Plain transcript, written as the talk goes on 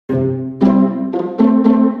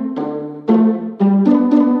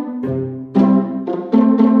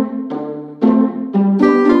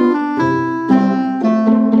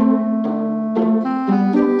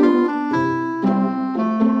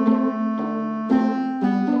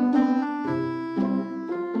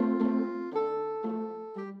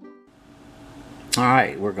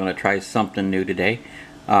Alright, we're going to try something new today.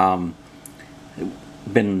 Been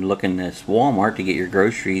looking at this Walmart to get your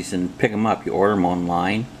groceries and pick them up. You order them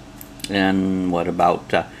online, and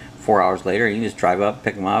about 4 hours later, you just drive up,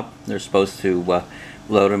 pick them up. They're supposed to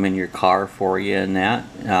load them in your car for you, and that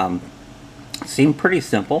seemed pretty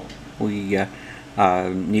simple. We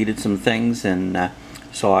needed some things, and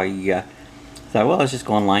so I thought, well, let's just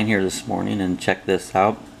go online here this morning and check this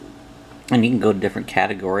out. And you can go to different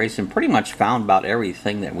categories and pretty much found about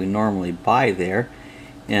everything that we normally buy there.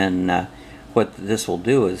 And what this will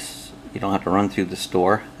do is you don't have to run through the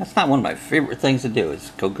store. That's not one of my favorite things to do,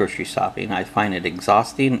 is go grocery shopping. I find it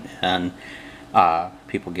exhausting, and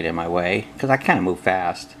people get in my way because I kind of move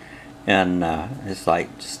fast. And it's like,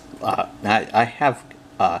 I have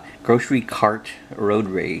grocery cart road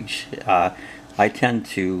rage. I tend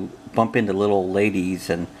to bump into little ladies,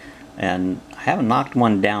 and I haven't knocked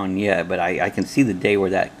one down yet, but I can see the day where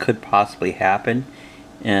that could possibly happen.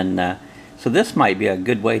 And so this might be a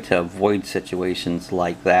good way to avoid situations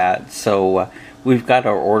like that. So we've got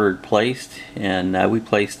our order placed, and we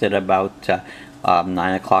placed it about 9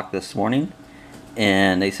 o'clock this morning,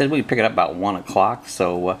 and they said we'd pick it up about 1 o'clock.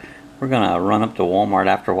 So we're gonna run up to Walmart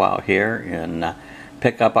after a while here and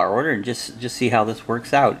pick up our order and just see how this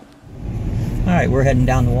works out. Alright, we're heading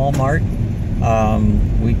down to Walmart.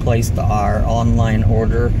 We placed our online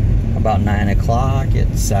order about 9 o'clock.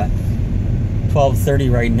 It's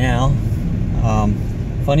 12:30 right now.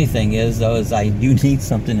 Funny thing is, though, is I do need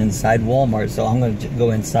something inside Walmart, so I'm going to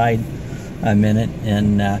go inside a minute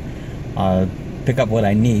and pick up what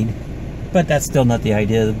I need. But that's still not the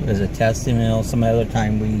idea as a test. You know, some other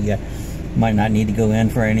time we might not need to go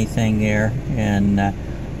in for anything there, and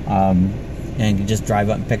just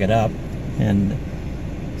drive up and pick it up. And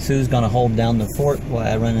Sue's gonna hold down the fort while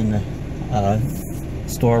I run in the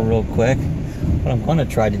store real quick. What I'm gonna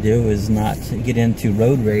try to do is not get into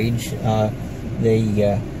road rage.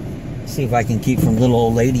 See if I can keep from little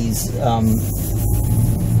old ladies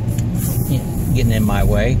getting in my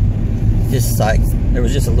way. Just like there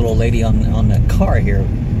was just a little lady on the car here.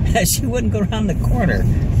 She wouldn't go around the corner.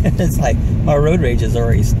 It's like our road rage has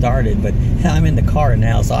already started, but I'm in the car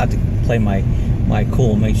now, so I have to play my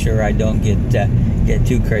cool, make sure I don't get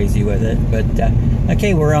too crazy with it. But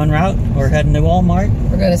okay, we're en route. We're heading to Walmart.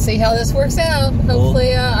 We're going to see how this works out.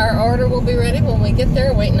 Hopefully our order will be ready when we get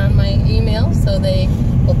there. Waiting on my email, so they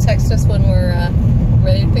will text us when we're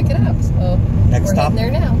ready to pick it up. So we're heading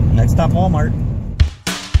there now. Next stop, Walmart.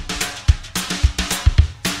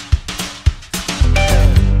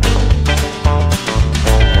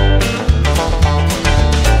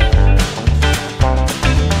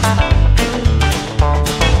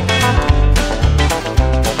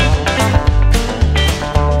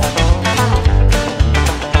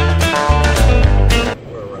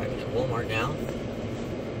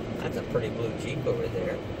 Pretty blue Jeep over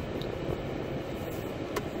there.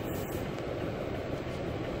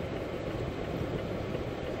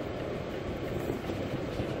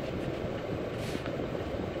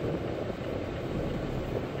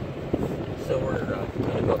 So we're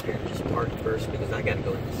gonna go up here and just park first because I gotta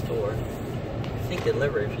go in the store. I think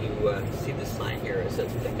deliver, if you see the sign here, it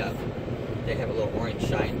says pickup. They have a little orange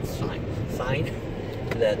sign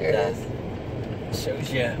that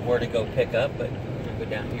shows you where to go pick up, but go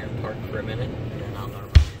down here and park for a minute, and I'll know.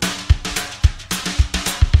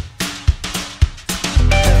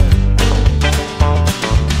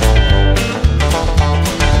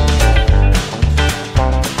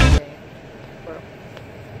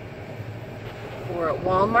 We're at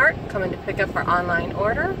Walmart, coming to pick up our online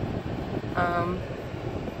order.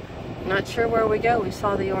 Not sure where we go. We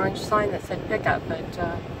saw the orange sign that said pickup, but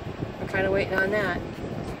we're kind of waiting on that.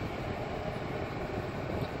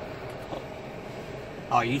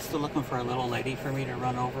 Oh, are you still looking for a little lady for me to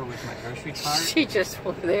run over with my grocery cart? She just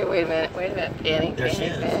flew there. Wait a minute. Panning. There she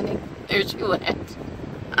is. There she went.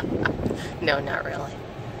 No, not really.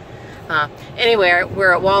 Anyway,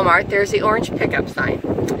 we're at Walmart. There's the orange pickup sign.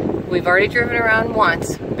 We've already driven around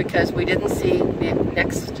once because we didn't see the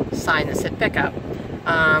next sign that said pickup.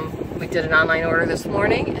 We did an online order this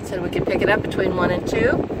morning. It said we could pick it up between 1 and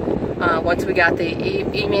 2. Once we got the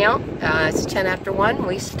email, it's 10 after 1.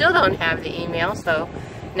 We still don't have the email, so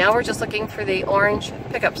now we're just looking for the orange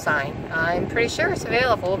pickup sign. I'm pretty sure it's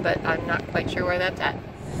available, but I'm not quite sure where that's at.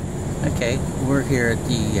 Okay, we're here at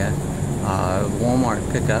the Walmart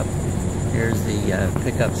pickup. Here's the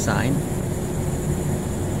pickup sign.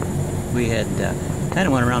 We had kind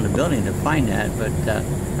of went around the building to find that, but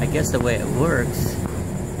I guess the way it works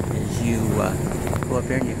is you go up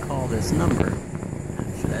here and you call this number.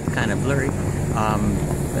 That's kind of blurry,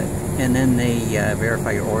 and then they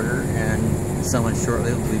verify your order, and someone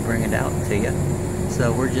shortly will be bringing it out to you.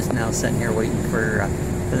 So we're just now sitting here waiting for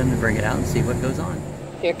them to bring it out and see what goes on.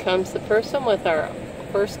 Here comes the person with our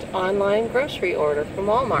first online grocery order from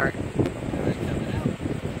Walmart.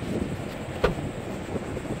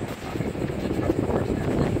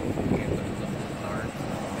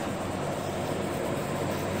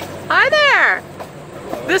 Hi there!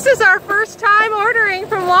 This is our first time ordering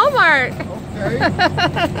from Walmart. Okay.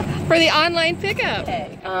 For the online pickup.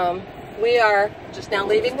 Okay. We are just now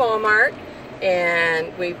leaving Walmart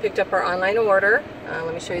and we picked up our online order.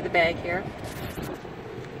 Let me show you the bag here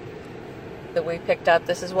that we picked up.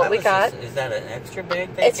 This is what we got. Is that an extra bag?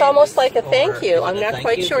 It's almost like a thank you. I'm not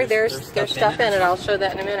quite sure. There's stuff in it. I'll show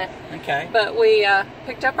that in a minute. Okay. But we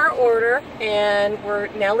picked up our order and we're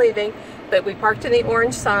now leaving. But we parked in the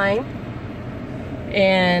orange sign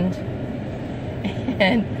and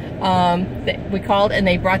we called and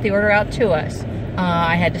they brought the order out to us.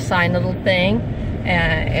 I had to sign a little thing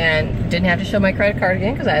and didn't have to show my credit card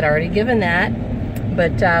again because I had already given that.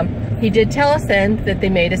 But he did tell us then that they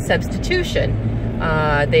made a substitution.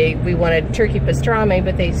 We wanted turkey pastrami,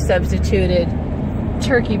 but they substituted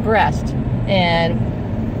turkey breast, and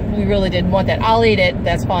we really didn't want that. I'll eat it,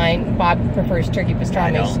 that's fine. Bob prefers turkey pastrami.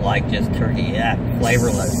 I don't like just turkey, yeah,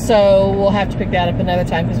 flavorless. So we'll have to pick that up another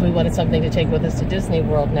time because we wanted something to take with us to Disney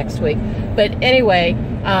World next week. But anyway,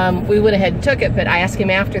 we went ahead and took it, but I asked him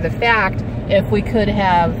after the fact if we could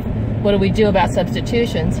have, what do we do about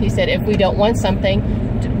substitutions? He said if we don't want something,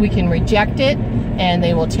 we can reject it and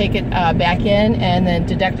they will take it back in and then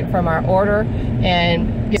deduct it from our order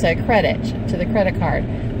and give us a credit to the credit card,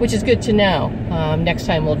 which is good to know. Next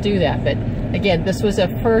time we'll do that. But again, this was a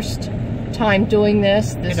first time doing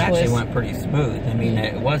this. It actually went pretty smooth. I mean,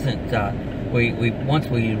 it wasn't, once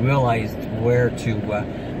we realized where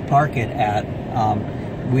to park it at,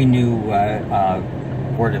 we knew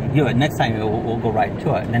where to do it. Next time we'll go right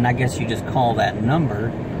to it. And then I guess you just call that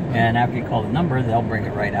number, and after you call the number, they'll bring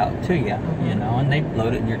it right out to you, you know, and they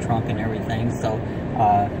load it in your trunk and everything. So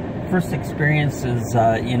first experiences,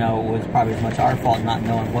 you know, was probably as much our fault not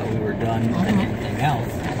knowing what we were doing than anything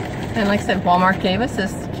else. And like I said, Walmart gave us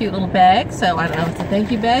this cute little bag. So I don't know, it's a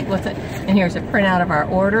thank you bag. What's it? And here's a printout of our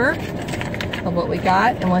order of what we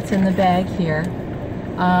got and what's in the bag here.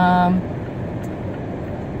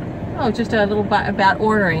 Oh, just a little bit about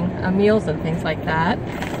ordering meals and things like that.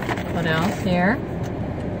 What else here?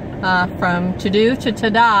 From to-do to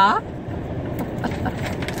ta-da.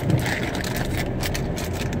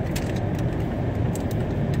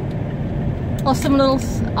 Oh, some little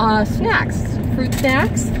snacks, fruit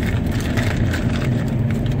snacks.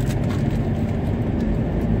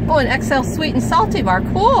 Oh, an XL sweet and salty bar,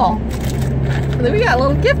 cool. So then we got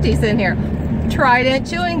little gifties in here. Trident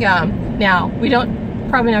chewing gum. Now, we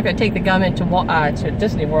probably not going to take the gum into to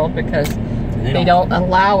Disney World because they don't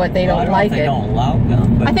allow it. They don't like it. They don't allow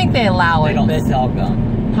gum. But I think they allow it. They don't sell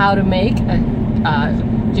gum. How to make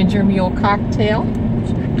a ginger mule cocktail.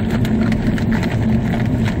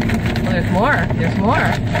 Oh, there's more. There's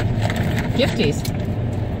more. Gifties.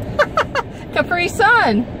 Capri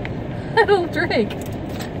Sun. A little drink.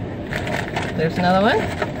 There's another one.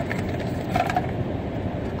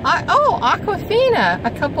 Oh, Aquafina.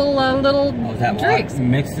 A couple little drinks.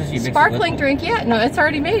 Mixes? You mix Sparkling drink, yeah. No, it's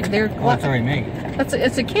already made. It's already made.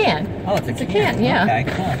 It's a can. Oh, it's a can. Yeah. Okay,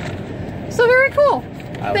 cool. So very cool.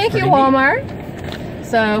 Thank you, Walmart.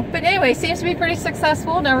 So, but anyway, seems to be pretty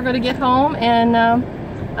successful. Now we're going to get home and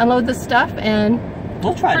unload the stuff, and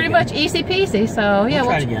we'll try pretty much easy peasy. So yeah,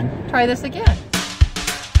 we'll try it again. Try this again.